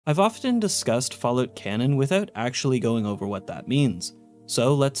I've often discussed Fallout canon without actually going over what that means,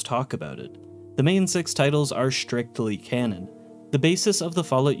 so let's talk about it. The main 6 titles are strictly canon. The basis of the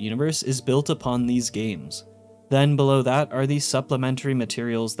Fallout universe is built upon these games. Then below that are the supplementary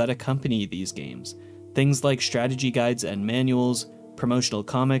materials that accompany these games, things like strategy guides and manuals, promotional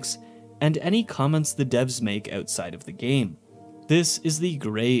comics, and any comments the devs make outside of the game. This is the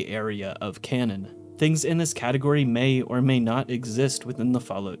gray area of canon. Things in this category may or may not exist within the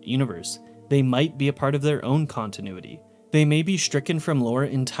Fallout universe. They might be a part of their own continuity. They may be stricken from lore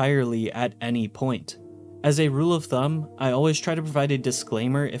entirely at any point. As a rule of thumb, I always try to provide a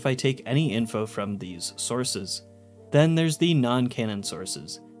disclaimer if I take any info from these sources. Then there's the non-canon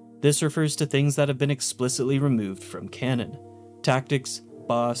sources. This refers to things that have been explicitly removed from canon. Tactics,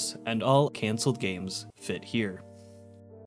 boss, and all cancelled games fit here.